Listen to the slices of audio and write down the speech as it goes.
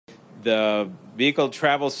The vehicle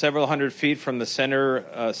traveled several hundred feet from the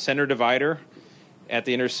center divider at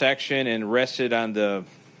the intersection and rested on the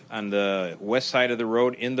west side of the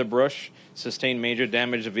road in the brush. Sustained major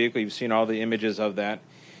damage to the vehicle. You've seen all the images of that.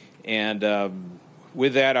 And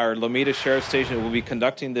with that, our Lomita Sheriff Station will be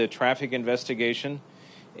conducting the traffic investigation.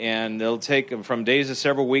 And it'll take from days to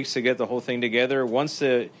several weeks to get the whole thing together. Once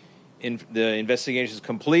the investigation is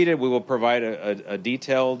completed, we will provide a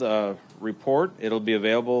detailed report. It'll be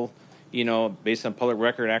available, based on Public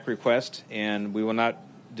Record Act request, and we will not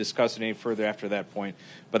discuss it any further after that point.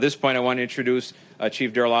 But at this point, I want to introduce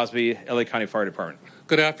Chief Daryl Osby, LA County Fire Department.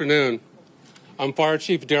 Good afternoon. I'm Fire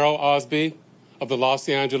Chief Daryl Osby of the Los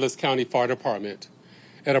Angeles County Fire Department.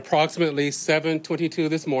 At approximately 7:22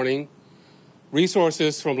 this morning,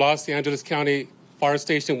 resources from Los Angeles County Fire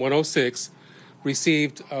Station 106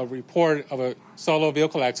 received a report of a solo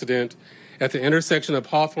vehicle accident at the intersection of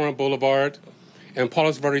Hawthorne Boulevard and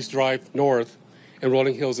Palos Verdes Drive North in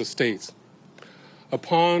Rolling Hills Estates.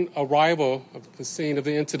 Upon arrival of the scene of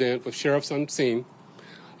the incident with sheriffs on scene,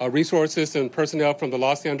 resources and personnel from the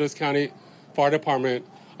Los Angeles County Fire Department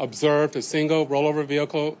observed a single rollover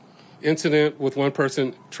vehicle incident with one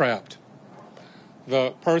person trapped.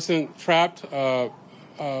 The person trapped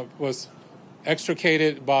was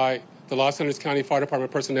extricated by the Los Angeles County Fire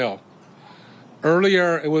Department personnel.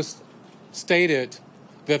 Earlier, it was stated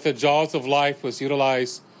that the jaws of life was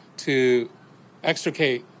utilized to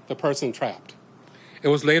extricate the person trapped. It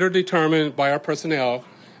was later determined by our personnel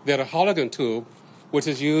that a halligan tube, which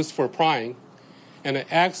is used for prying, and an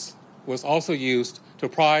axe was also used to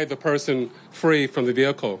pry the person free from the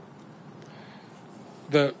vehicle.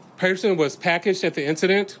 The person was packaged at the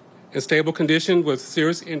incident in stable condition with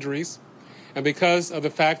serious injuries, and because of the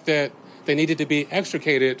fact that they needed to be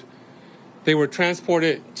extricated, they were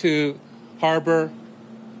transported to Harbor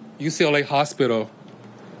UCLA Hospital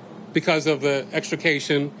because of the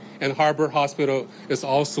extrication, and Harbor Hospital is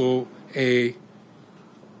also a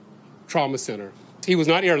trauma center. He was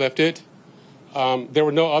not airlifted. There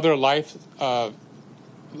were no other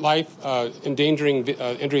life-endangering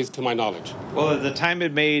injuries to my knowledge. Well, at the time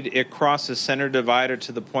it crossed the center divider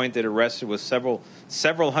to the point that it rested was several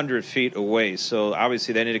hundred feet away. So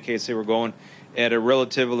obviously that indicates they were going at a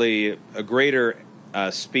relatively greater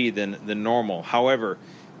speed than normal. However,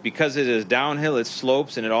 because it is downhill, it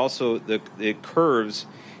slopes, and it curves,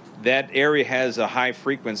 that area has a high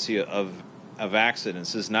frequency of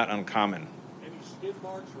accidents. It's not uncommon. Any skid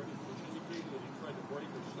marks or anything indicating that he tried to brake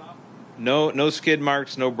or stop? No skid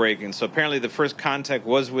marks, no braking. So apparently the first contact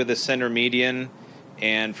was with the center median,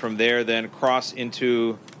 and from there then crossed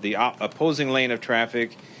into the opposing lane of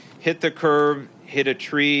traffic, hit the curb, hit a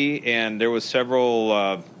tree, and there was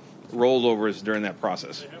several rollovers during that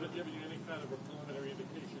process. They haven't given you any kind of a preliminary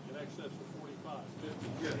indication in excess of 45,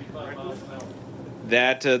 50, 55 miles an hour?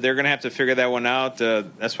 That they're going to have to figure that one out.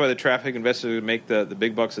 That's why the traffic investigators make the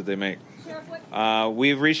big bucks that they make.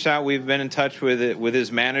 We've reached out. We've been in touch with his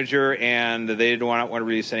manager, and they don't want to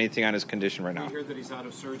release anything on his condition right now. We hear that he's out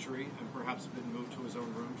of surgery and perhaps been moved to his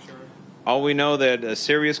own room, Sheriff? All we know that a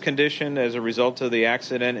serious condition as a result of the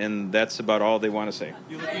accident, and that's about all they want to say.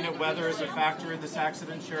 You looking at weather as a factor in this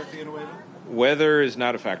accident, Sheriff Villanueva? Weather is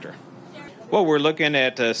not a factor. Well, we're looking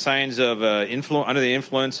at signs of under the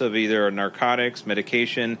influence of either narcotics,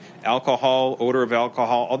 medication, alcohol, odor of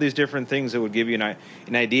alcohol, all these different things that would give you an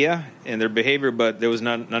idea in their behavior, but there was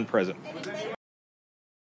none present.